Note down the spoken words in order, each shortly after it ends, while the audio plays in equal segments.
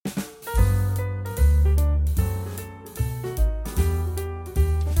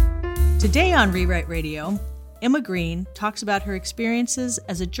Today on Rewrite Radio, Emma Green talks about her experiences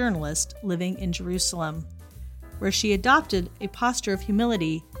as a journalist living in Jerusalem, where she adopted a posture of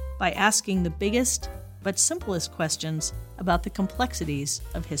humility by asking the biggest but simplest questions about the complexities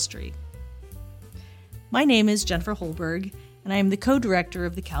of history. My name is Jennifer Holberg, and I am the co-director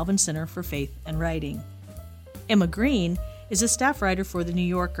of the Calvin Center for Faith and Writing. Emma Green is a staff writer for The New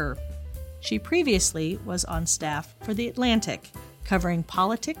Yorker. She previously was on staff for The Atlantic, covering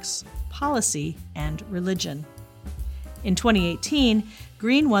politics, policy, and religion. In 2018,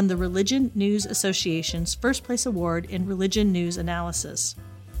 Green won the Religion News Association's First Place Award in Religion News Analysis,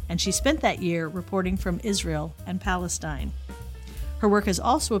 and she spent that year reporting from Israel and Palestine. Her work has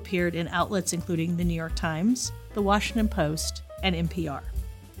also appeared in outlets including The New York Times, The Washington Post, and NPR.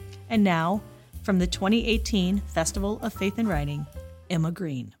 And now, from the 2018 Festival of Faith and Writing, Emma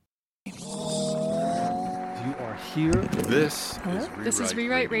Green. You are here. This is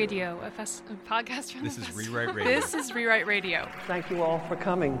Rewrite Radio, a podcast from This is Rewrite Radio. This is Rewrite Radio. Thank you all for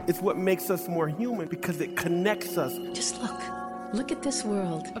coming. It's what makes us more human because it connects us. Just look at this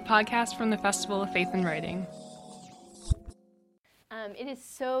world. A podcast from the Festival of Faith and Writing. It is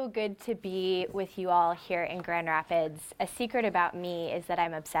so good to be with you all here in Grand Rapids. A secret about me is that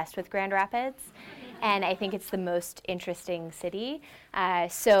I'm obsessed with Grand Rapids, and I think it's the most interesting city.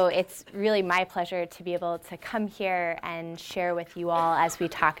 So it's really my pleasure to be able to come here and share with you all as we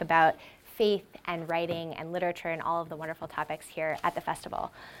talk about faith and writing and literature and all of the wonderful topics here at the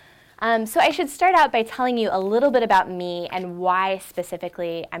festival. So I should start out by telling you a little bit about me and why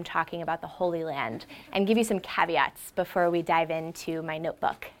specifically I'm talking about the Holy Land, and give you some caveats before we dive into my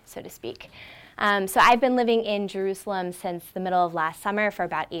notebook, so to speak. So I've been living in Jerusalem since the middle of last summer for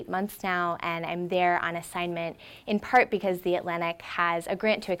about 8 months now, and I'm there on assignment in part because The Atlantic has a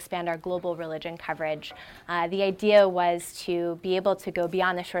grant to expand our global religion coverage. The idea was to be able to go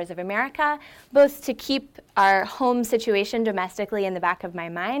beyond the shores of America, both to keep our home situation domestically in the back of my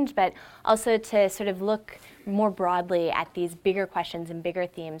mind, but also to sort of look more broadly at these bigger questions and bigger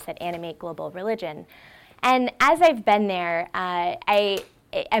themes that animate global religion. And as I've been there,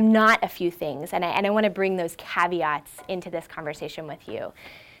 I'm not a few things, and I want to bring those caveats into this conversation with you.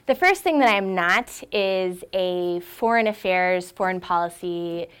 The first thing that I'm not is a foreign affairs, foreign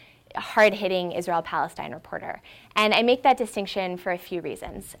policy, hard-hitting Israel-Palestine reporter. And I make that distinction for a few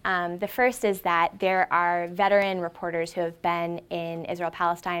reasons. The first is that there are veteran reporters who have been in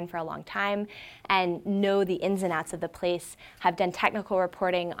Israel-Palestine for a long time and know the ins and outs of the place, have done technical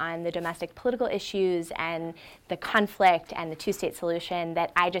reporting on the domestic political issues and the conflict and the two-state solution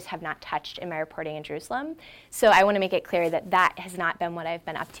that I just have not touched in my reporting in Jerusalem. So I want to make it clear that that has not been what I've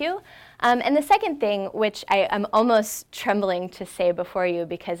been up to. And the second thing, which I'm almost trembling to say before you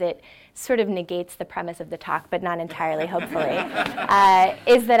because it sort of negates the premise of the talk, but not entirely, hopefully,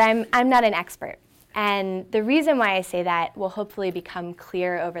 is that I'm not an expert. And the reason why I say that will hopefully become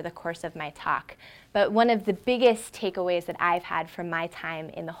clear over the course of my talk. But one of the biggest takeaways that I've had from my time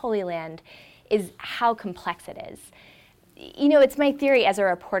in the Holy Land is how complex it is. You know, it's my theory as a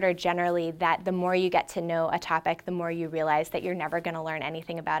reporter generally that the more you get to know a topic, the more you realize that you're never going to learn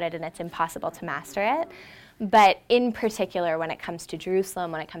anything about it and it's impossible to master it. But in particular, when it comes to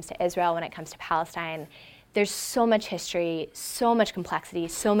Jerusalem, when it comes to Israel, when it comes to Palestine, there's so much history, so much complexity,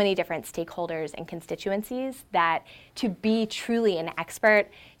 so many different stakeholders and constituencies that to be truly an expert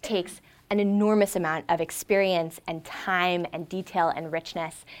takes an enormous amount of experience and time and detail and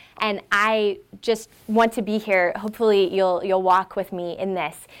richness. And I just want to be here. Hopefully you'll walk with me in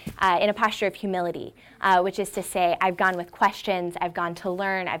this in a posture of humility, which is to say I've gone with questions, I've gone to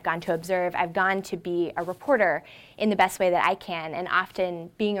learn, I've gone to observe, I've gone to be a reporter in the best way that I can. And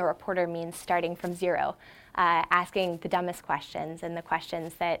often being a reporter means starting from zero. Asking the dumbest questions and the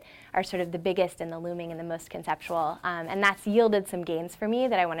questions that are sort of the biggest and the looming and the most conceptual. And that's yielded some gains for me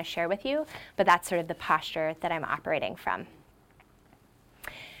that I want to share with you, but that's sort of the posture that I'm operating from.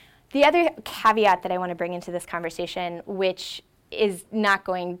 The other caveat that I want to bring into this conversation, which is not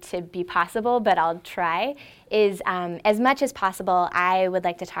going to be possible, but I'll try, is as much as possible, I would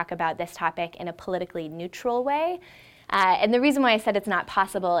like to talk about this topic in a politically neutral way. And the reason why I said it's not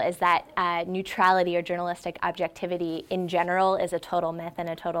possible is that neutrality or journalistic objectivity in general is a total myth and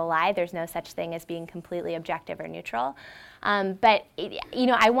a total lie. There's no such thing as being completely objective or neutral. But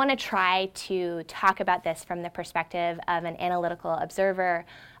I want to try to talk about this from the perspective of an analytical observer,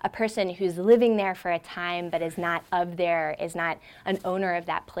 a person who's living there for a time but is not of there, is not an owner of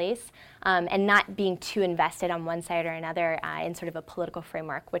that place, and not being too invested on one side or another in sort of a political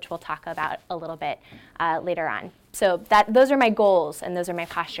framework, which we'll talk about a little bit later on. So those are my goals and those are my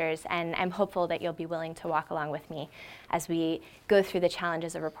postures, and I'm hopeful that you'll be willing to walk along with me as we go through the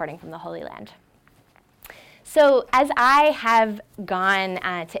challenges of reporting from the Holy Land. So as I have gone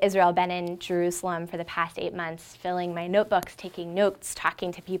to Israel, been in Jerusalem for the past 8 months, filling my notebooks, taking notes,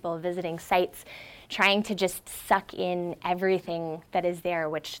 talking to people, visiting sites, trying to just suck in everything that is there,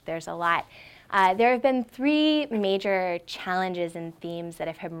 which there's a lot, there have been 3 major challenges and themes that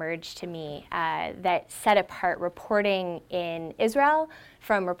have emerged to me that set apart reporting in Israel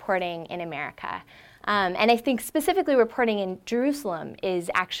from reporting in America. And I think specifically reporting in Jerusalem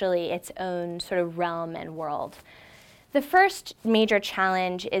is actually its own sort of realm and world. The first major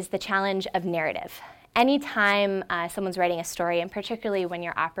challenge is the challenge of narrative. Anytime someone's writing a story, and particularly when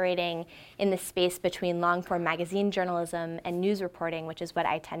you're operating in the space between long-form magazine journalism and news reporting, which is what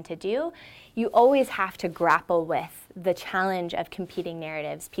I tend to do, you always have to grapple with the challenge of competing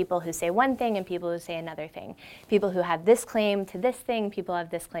narratives. People who say one thing and people who say another thing. People who have this claim to this thing, people have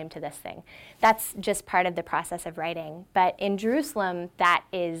this claim to this thing. That's just part of the process of writing. But in Jerusalem, that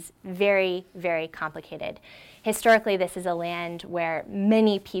is very, very complicated. Historically, this is a land where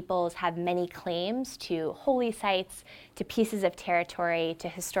many peoples have many claims to holy sites, to pieces of territory, to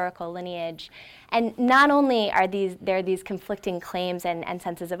historical lineage. And not only are there these conflicting claims and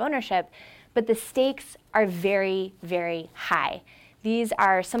senses of ownership, but the stakes are very, very high. These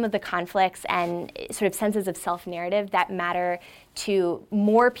are some of the conflicts and sort of senses of self-narrative that matter to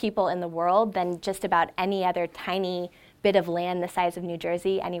more people in the world than just about any other tiny bit of land the size of New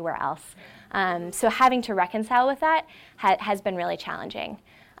Jersey anywhere else. So having to reconcile with that has been really challenging.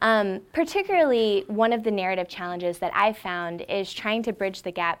 Particularly, one of the narrative challenges that I've found is trying to bridge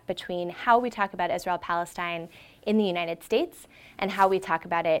the gap between how we talk about Israel-Palestine in the United States and how we talk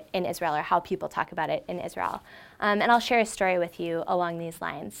about it in Israel, or how people talk about it in Israel. And I'll share a story with you along these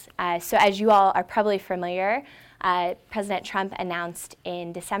lines. So as you all are probably familiar, President Trump announced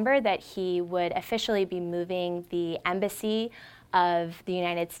in December that he would officially be moving the embassy of the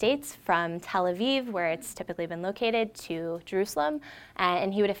United States from Tel Aviv, where it's typically been located, to Jerusalem,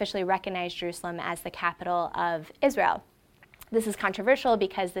 and he would officially recognize Jerusalem as the capital of Israel. This is controversial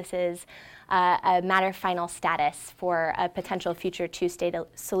because this is a matter of final status for a potential future two-state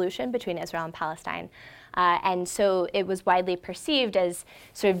solution between Israel and Palestine. And so it was widely perceived as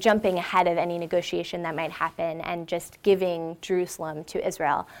sort of jumping ahead of any negotiation that might happen and just giving Jerusalem to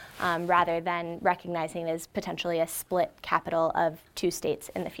Israel rather than recognizing it as potentially a split capital of 2 states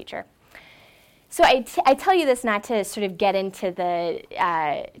in the future. So I tell you this not to sort of get into the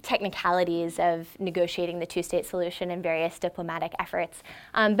technicalities of negotiating the 2-state solution and various diplomatic efforts,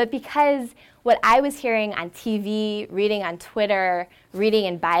 but because what I was hearing on TV, reading on Twitter, reading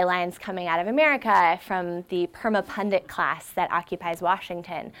in bylines coming out of America from the perma-pundit class that occupies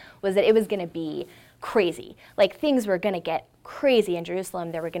Washington was that it was going to be crazy. Like, things were going to get crazy in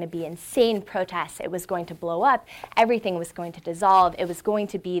Jerusalem. There were going to be insane protests. It was going to blow up. Everything was going to dissolve. It was going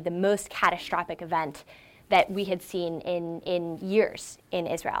to be the most catastrophic event that we had seen in years in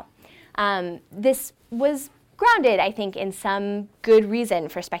Israel. This was grounded, I think, in some good reason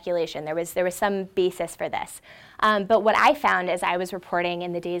for speculation. There was some basis for this. But what I found as I was reporting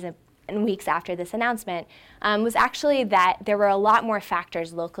in the days and weeks after this announcement was actually that there were a lot more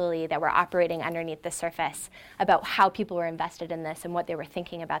factors locally that were operating underneath the surface about how people were invested in this and what they were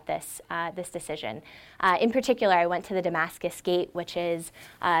thinking about this decision. In particular, I went to the Damascus Gate, which is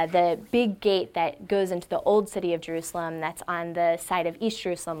the big gate that goes into the old city of Jerusalem that's on the side of East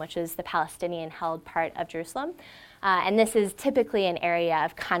Jerusalem, which is the Palestinian-held part of Jerusalem. And this is typically an area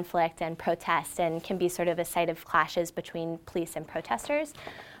of conflict and protest and can be sort of a site of clashes between police and protesters.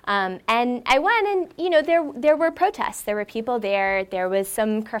 And I went and, there were protests. There were people there. There was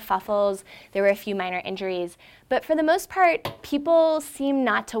some kerfuffles. There were a few minor injuries. But for the most part, people seemed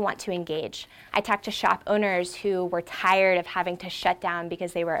not to want to engage. I talked to shop owners who were tired of having to shut down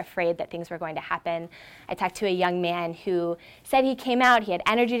because they were afraid that things were going to happen. I talked to a young man who said he came out, he had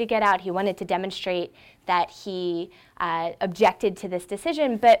energy to get out, he wanted to demonstrate that he objected to this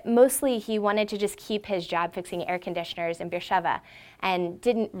decision, but mostly he wanted to just keep his job fixing air conditioners in Beersheba and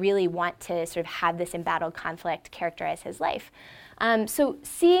didn't really want to sort of have this embattled conflict characterize his life. So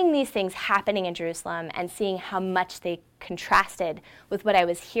seeing these things happening in Jerusalem and seeing how much they contrasted with what I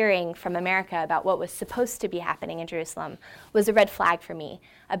was hearing from America about what was supposed to be happening in Jerusalem was a red flag for me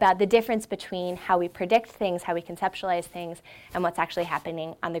about the difference between how we predict things, how we conceptualize things, and what's actually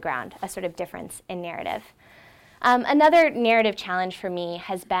happening on the ground, a sort of difference in narrative. Another narrative challenge for me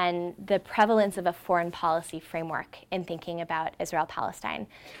has been the prevalence of a foreign policy framework in thinking about Israel-Palestine.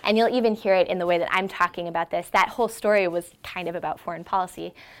 And you'll even hear it in the way that I'm talking about this. That whole story was kind of about foreign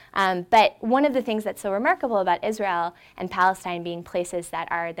policy. But one of the things that's so remarkable about Israel and Palestine being places that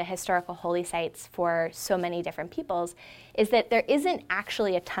are the historical holy sites for so many different peoples is that there isn't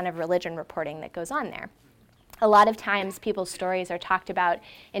actually a ton of religion reporting that goes on there. A lot of times people's stories are talked about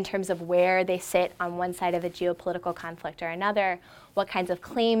in terms of where they sit on one side of a geopolitical conflict or another, what kinds of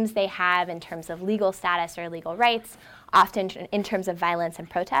claims they have in terms of legal status or legal rights, often in terms of violence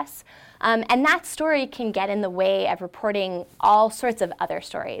and protests. And that story can get in the way of reporting all sorts of other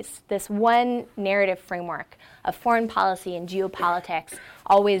stories. This one narrative framework of foreign policy and geopolitics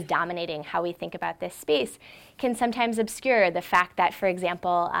always dominating how we think about this space can sometimes obscure the fact that, for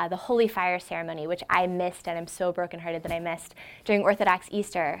example, the Holy Fire ceremony, which I missed, and I'm so brokenhearted that I missed, during Orthodox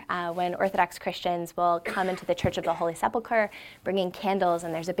Easter, when Orthodox Christians will come into the Church of the Holy Sepulchre, bringing candles,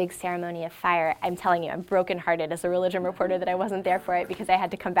 and there's a big ceremony of fire. I'm telling you, I'm brokenhearted as a religion reporter that I wasn't there for it because I had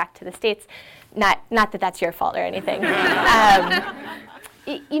to come back to the States. Not that that's your fault or anything.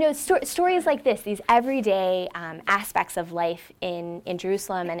 Stories like this, these everyday aspects of life in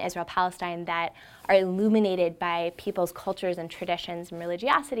Jerusalem and Israel-Palestine that are illuminated by people's cultures and traditions and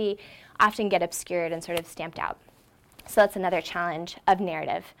religiosity, often get obscured and sort of stamped out. So that's another challenge of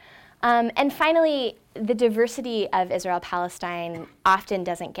narrative. And finally, the diversity of Israel-Palestine often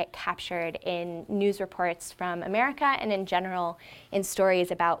doesn't get captured in news reports from America and in general in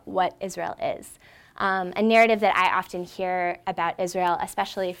stories about what Israel is. A narrative that I often hear about Israel,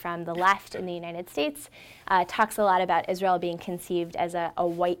 especially from the left in the United States, talks a lot about Israel being conceived as a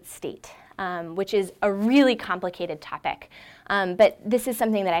white state, which is a really complicated topic. But this is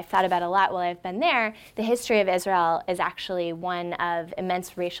something that I've thought about a lot while I've been there. The history of Israel is actually one of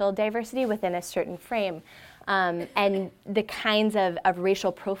immense racial diversity within a certain frame. And the kinds of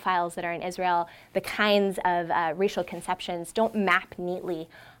racial profiles that are in Israel, the kinds of racial conceptions don't map neatly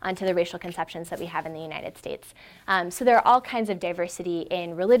onto the racial conceptions that we have in the United States. So there are all kinds of diversity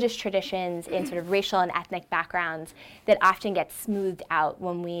in religious traditions, in sort of racial and ethnic backgrounds that often get smoothed out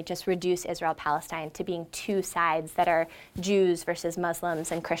when we just reduce Israel-Palestine to being two sides that are Jews versus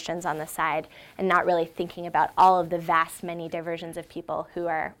Muslims and Christians on the side, and not really thinking about all of the vast many diversions of people who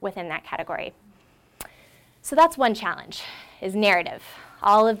are within that category. So that's one challenge, is narrative.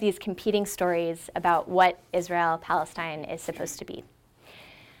 All of these competing stories about what Israel-Palestine is supposed to be.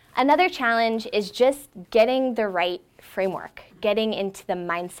 Another challenge is just getting the right framework, getting into the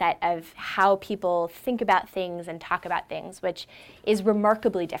mindset of how people think about things and talk about things, which is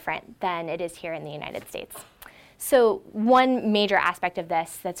remarkably different than it is here in the United States. So one major aspect of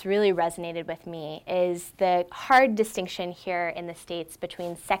this that's really resonated with me is the hard distinction here in the States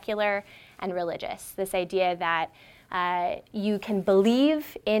between secular and religious. This idea that you can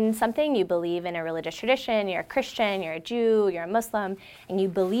believe in something, you believe in a religious tradition, you're a Christian, you're a Jew, you're a Muslim, and you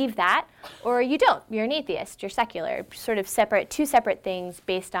believe that, or you don't, you're an atheist, you're secular, sort of two separate things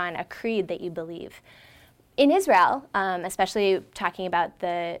based on a creed that you believe. In Israel, especially talking about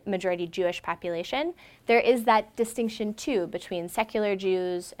the majority Jewish population, there is that distinction too between secular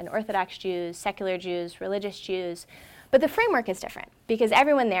Jews and Orthodox Jews, secular Jews, religious Jews, but the framework is different because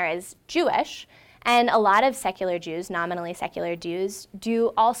everyone there is Jewish, and a lot of secular Jews, nominally secular Jews,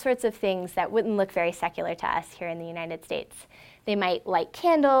 do all sorts of things that wouldn't look very secular to us here in the United States. They might light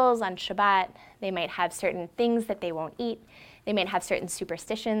candles on Shabbat, they might have certain things that they won't eat, they might have certain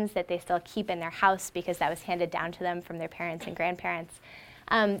superstitions that they still keep in their house because that was handed down to them from their parents and grandparents.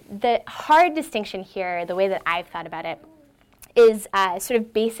 The hard distinction here, the way that I've thought about it, is sort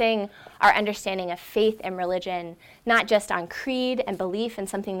of basing our understanding of faith and religion not just on creed and belief and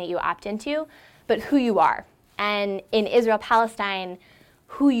something that you opt into, but who you are. And in Israel-Palestine,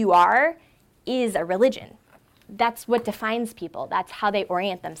 who you are is a religion. That's what defines people. That's how they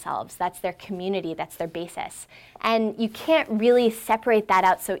orient themselves. That's their community. That's their basis. And you can't really separate that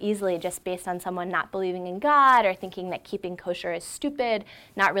out so easily just based on someone not believing in God or thinking that keeping kosher is stupid,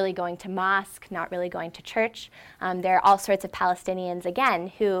 not really going to mosque, not really going to church. There are all sorts of Palestinians,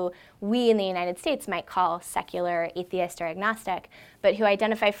 again, who we in the United States might call secular, atheist, or agnostic, but who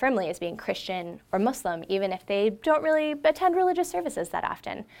identify firmly as being Christian or Muslim, even if they don't really attend religious services that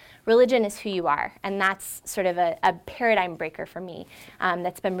often. Religion is who you are, and that's sort of a paradigm breaker for me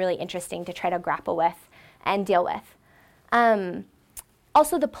that's been really interesting to try to grapple with and deal with.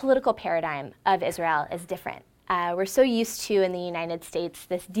 Also, the political paradigm of Israel is different. We're so used to, in the United States,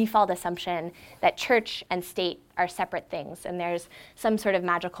 this default assumption that church and state are separate things, and there's some sort of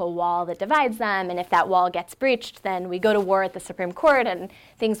magical wall that divides them, and if that wall gets breached, then we go to war at the Supreme Court, and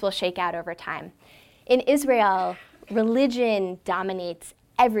things will shake out over time. in Israel, religion dominates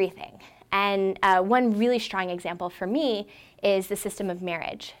everything. And one really strong example for me is the system of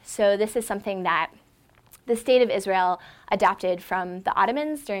marriage. So this is something that the State of Israel adopted from the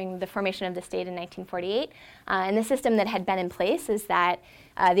Ottomans during the formation of the state in 1948. And the system that had been in place is that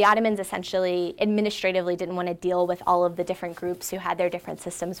the Ottomans essentially administratively didn't want to deal with all of the different groups who had their different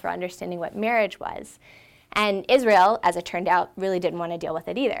systems for understanding what marriage was. And Israel, as it turned out, really didn't want to deal with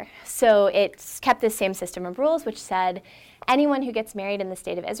it either. So it kept this same system of rules, which said anyone who gets married in the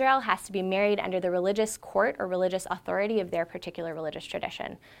State of Israel has to be married under the religious court or religious authority of their particular religious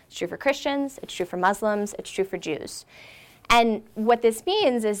tradition. It's true for Christians, it's true for Muslims, it's true for Jews. And what this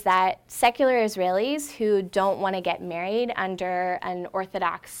means is that secular Israelis who don't want to get married under an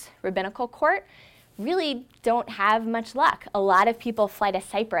Orthodox rabbinical court really don't have much luck. A lot of people fly to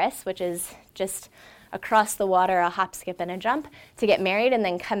Cyprus, which is just across the water, a hop, skip, and a jump, to get married and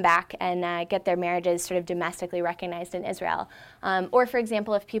then come back and get their marriages sort of domestically recognized in Israel. Or, for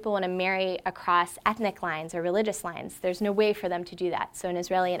example, if people want to marry across ethnic lines or religious lines, there's no way for them to do that. So an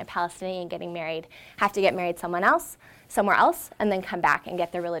Israeli and a Palestinian getting married have to get married somewhere else, and then come back and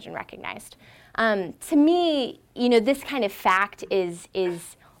get their religion recognized. To me, this kind of fact is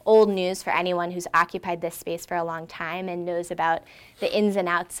old news for anyone who's occupied this space for a long time and knows about the ins and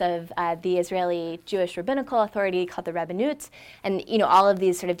outs of the Israeli Jewish Rabbinical Authority called the Rabbanut, and all of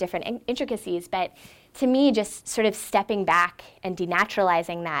these sort of different intricacies. But to me, just sort of stepping back and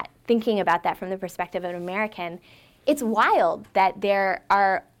denaturalizing that, thinking about that from the perspective of an American, it's wild that there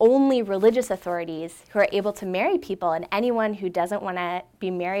are only religious authorities who are able to marry people, and anyone who doesn't want to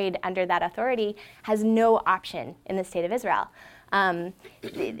be married under that authority has no option in the State of Israel.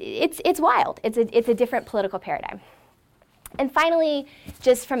 It's wild. It's a different political paradigm. And finally,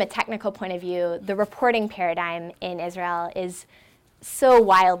 just from a technical point of view, the reporting paradigm in Israel is so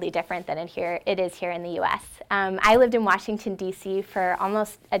wildly different than it is here in the U.S. I lived in Washington, D.C. for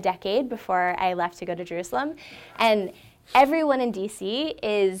almost a decade before I left to go to Jerusalem, and everyone in D.C.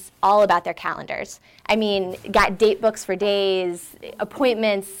 is all about their calendars. I mean, got date books for days,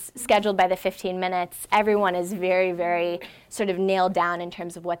 appointments scheduled by the 15 minutes. Everyone is very, very sort of nailed down in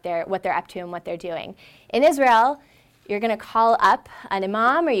terms of what they're up to and what they're doing. In Israel, you're going to call up an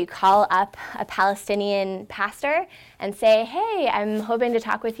imam or you call up a Palestinian pastor and say, hey, I'm hoping to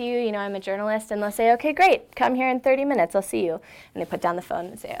talk with you. I'm a journalist. And they'll say, okay, great. Come here in 30 minutes. I'll see you. And they put down the phone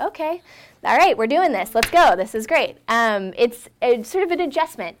and say, okay, all right, we're doing this. Let's go. This is great. It's sort of an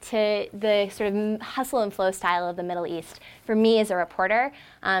adjustment to the sort of hustle and flow style of the Middle East. For me as a reporter,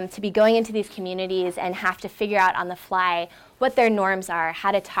 to be going into these communities and have to figure out on the fly what their norms are,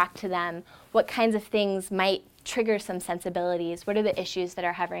 how to talk to them, what kinds of things might trigger some sensibilities, what are the issues that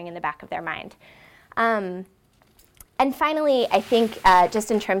are hovering in the back of their mind. And finally, I think just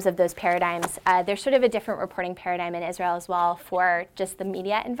in terms of those paradigms, there's sort of a different reporting paradigm in Israel as well for just the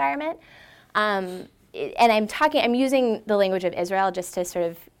media environment. And I'm using the language of Israel just to sort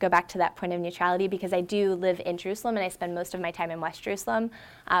of go back to that point of neutrality, because I do live in Jerusalem and I spend most of my time in West Jerusalem,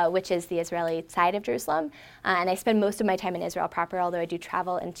 which is the Israeli side of Jerusalem. And I spend most of my time in Israel proper, although I do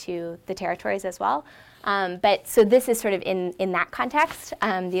travel into the territories as well. But so this is sort of in that context.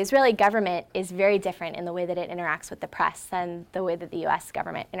 The Israeli government is very different in the way that it interacts with the press than the way that the U.S.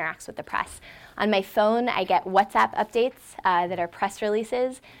 government interacts with the press. On my phone, I get WhatsApp updates that are press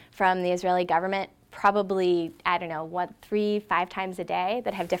releases from the Israeli government, probably, 3-5 times a day,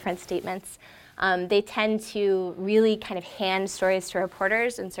 that have different statements. They tend to really kind of hand stories to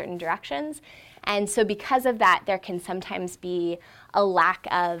reporters in certain directions. And so because of that, there can sometimes be a lack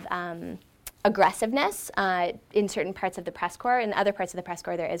of aggressiveness in certain parts of the press corps. In other parts of the press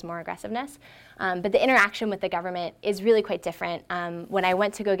corps, there is more aggressiveness. But the interaction with the government is really quite different. When I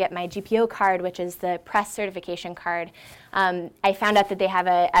went to go get my GPO card, which is the press certification card, I found out that they have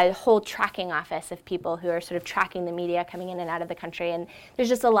a whole tracking office of people who are sort of tracking the media coming in and out of the country. And there's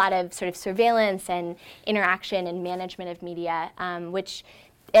just a lot of sort of surveillance and interaction and management of media, which,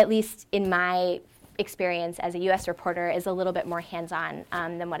 at least in my experience as a U.S. reporter, is a little bit more hands-on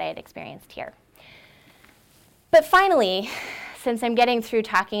than what I had experienced here. But finally, since I'm getting through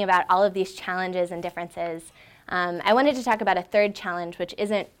talking about all of these challenges and differences, I wanted to talk about a third challenge, which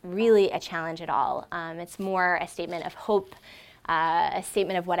isn't really a challenge at all. It's more a statement of hope, a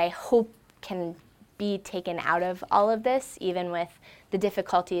statement of what I hope can be taken out of all of this, even with the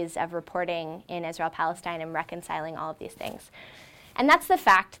difficulties of reporting in Israel-Palestine and reconciling all of these things. And that's the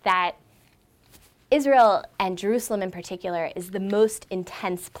fact that Israel, and Jerusalem in particular, is the most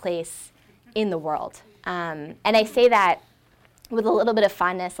intense place in the world. And I say that with a little bit of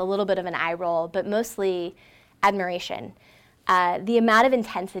fondness, a little bit of an eye roll, but mostly admiration. the amount of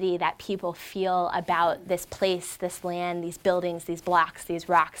intensity that people feel about this place, this land, these buildings, these blocks, these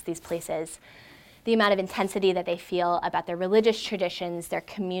rocks, these places, the amount of intensity that they feel about their religious traditions, their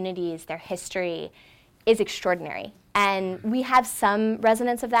communities, their history is extraordinary. And we have some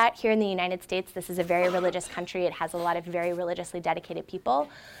resonance of that here in the United States. This is a very religious country. It has a lot of very religiously dedicated people.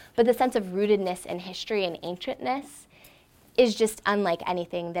 But the sense of rootedness in history and ancientness is just unlike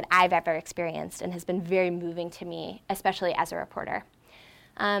anything that I've ever experienced and has been very moving to me, especially as a reporter.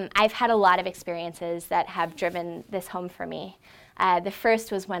 I've had a lot of experiences that have driven this home for me. The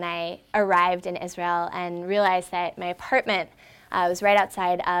first was when I arrived in Israel and realized that my apartment was right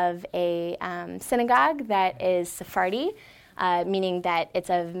outside of a synagogue that is Sephardi, meaning that it's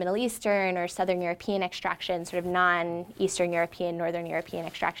of Middle Eastern or Southern European extraction, sort of non-Eastern European, Northern European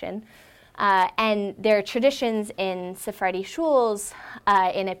extraction. And there are traditions in Sephardi shuls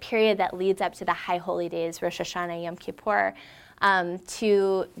in a period that leads up to the High Holy Days, Rosh Hashanah, Yom Kippur,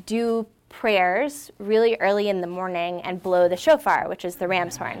 to do prayers really early in the morning and blow the shofar, which is the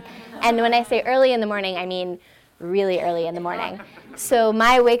ram's horn. And when I say early in the morning, I mean really early in the morning. So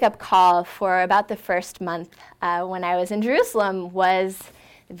my wake-up call for about the first month when I was in Jerusalem was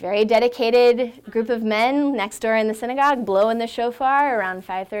a very dedicated group of men next door in the synagogue blowing the shofar around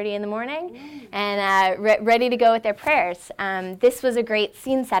 5:30 in the morning and ready to go with their prayers. This was a great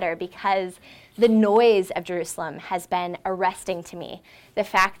scene setter because the noise of Jerusalem has been arresting to me. The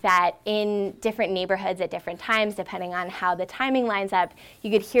fact that in different neighborhoods at different times, depending on how the timing lines up, you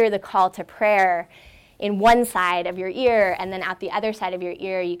could hear the call to prayer in one side of your ear, and then out the other side of your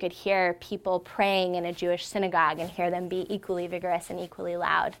ear, you could hear people praying in a Jewish synagogue and hear them be equally vigorous and equally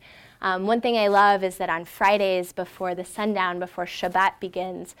loud. One thing I love is that on Fridays before the sundown, before Shabbat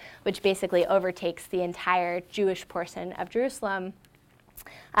begins, which basically overtakes the entire Jewish portion of Jerusalem,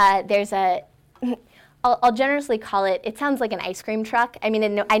 there's a I'll generously call it sounds like an ice cream truck. I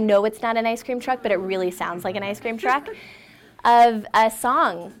mean, I know it's not an ice cream truck, but it really sounds like an ice cream truck, of a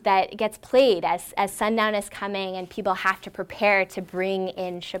song that gets played as sundown is coming and people have to prepare to bring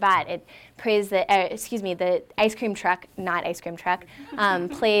in Shabbat. It prays the ice cream truck, not ice cream truck,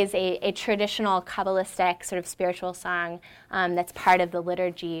 plays a traditional Kabbalistic sort of spiritual song that's part of the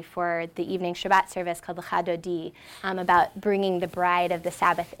liturgy for the evening Shabbat service called the Chadodi, about bringing the bride of the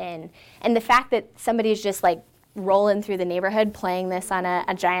Sabbath in. And the fact that somebody's just like rolling through the neighborhood playing this on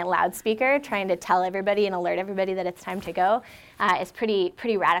a giant loudspeaker, trying to tell everybody and alert everybody that it's time to go, is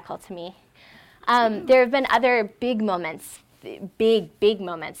pretty radical to me. There have been other big moments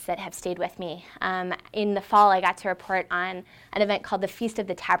that have stayed with me. In the fall, I got to report on an event called the Feast of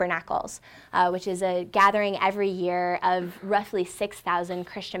the Tabernacles, which is a gathering every year of roughly 6,000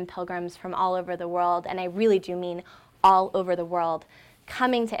 Christian pilgrims from all over the world, and I really do mean all over the world,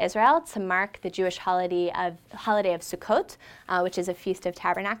 coming to Israel to mark the Jewish holiday of Sukkot, which is a Feast of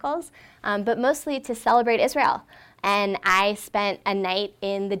Tabernacles, but mostly to celebrate Israel. And I spent a night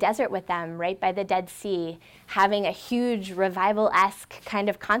in the desert with them, right by the Dead Sea, having a huge revival-esque kind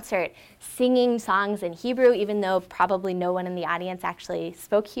of concert, singing songs in Hebrew, even though probably no one in the audience actually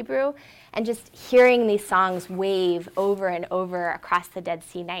spoke Hebrew, and just hearing these songs wave over and over across the Dead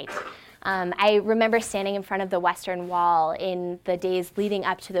Sea night. I remember standing in front of the Western Wall in the days leading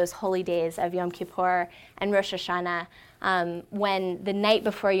up to those holy days of Yom Kippur and Rosh Hashanah, when the night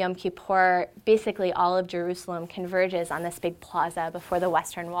before Yom Kippur, basically all of Jerusalem converges on this big plaza before the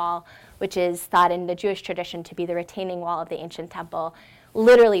Western Wall, which is thought in the Jewish tradition to be the retaining wall of the ancient temple,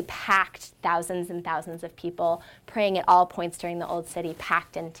 literally packed, thousands and thousands of people praying at all points during the Old City,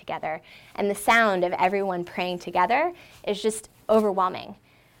 packed in together. And the sound of everyone praying together is just overwhelming.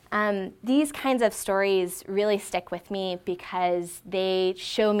 These kinds of stories really stick with me because they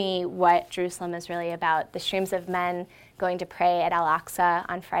show me what Jerusalem is really about. The streams of men going to pray at Al-Aqsa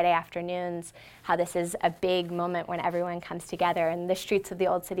on Friday afternoons, how this is a big moment when everyone comes together, and the streets of the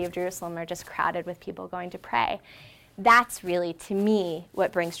old city of Jerusalem are just crowded with people going to pray. That's really, to me,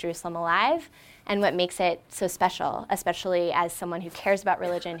 what brings Jerusalem alive and what makes it so special, especially as someone who cares about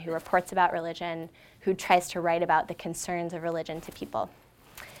religion, who reports about religion, who tries to write about the concerns of religion to people.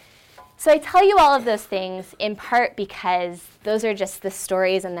 So I tell you all of those things in part because those are just the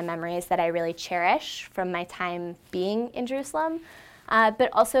stories and the memories that I really cherish from my time being in Jerusalem, but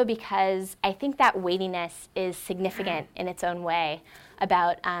also because I think that weightiness is significant in its own way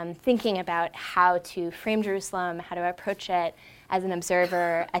about thinking about how to frame Jerusalem, how to approach it as an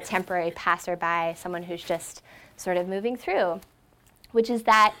observer, a temporary passerby, someone who's just sort of moving through, which is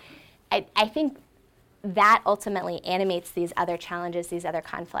that I think that ultimately animates these other challenges, these other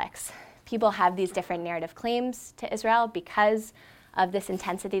conflicts. People have these different narrative claims to Israel because of this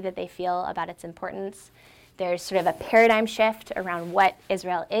intensity that they feel about its importance. There's sort of a paradigm shift around what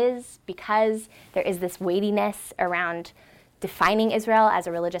Israel is, because there is this weightiness around defining Israel as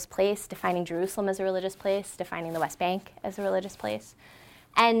a religious place, defining Jerusalem as a religious place, defining the West Bank as a religious place.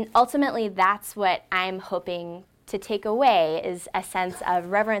 And ultimately, that's what I'm hoping to take away, is a sense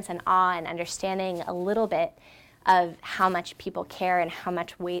of reverence and awe and understanding a little bit of how much people care and how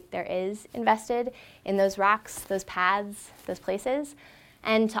much weight there is invested in those rocks, those paths, those places.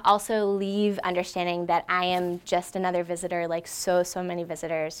 And to also leave understanding that I am just another visitor like so many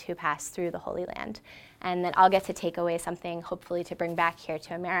visitors who pass through the Holy Land. And that I'll get to take away something, hopefully, to bring back here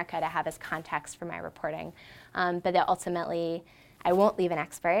to America to have as context for my reporting. But that ultimately, I won't leave an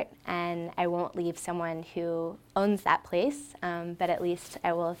expert, and I won't leave someone who owns that place, but at least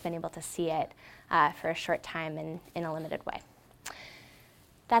I will have been able to see it for a short time in a limited way.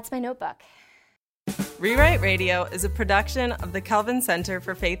 That's my notebook. Rewrite Radio is a production of the Kelvin Center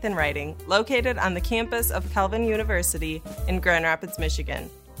for Faith and Writing, located on the campus of Kelvin University in Grand Rapids, Michigan.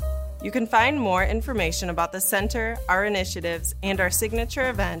 You can find more information about the center, our initiatives, and our signature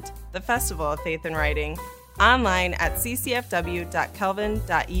event, the Festival of Faith and Writing, online at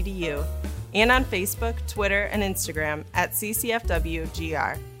ccfw.kelvin.edu and on Facebook, Twitter, and Instagram at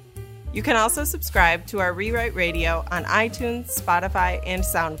ccfwgr. You can also subscribe to our Rewrite Radio on iTunes, Spotify, and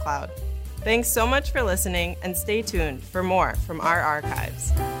SoundCloud. Thanks so much for listening, and stay tuned for more from our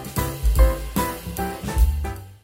archives.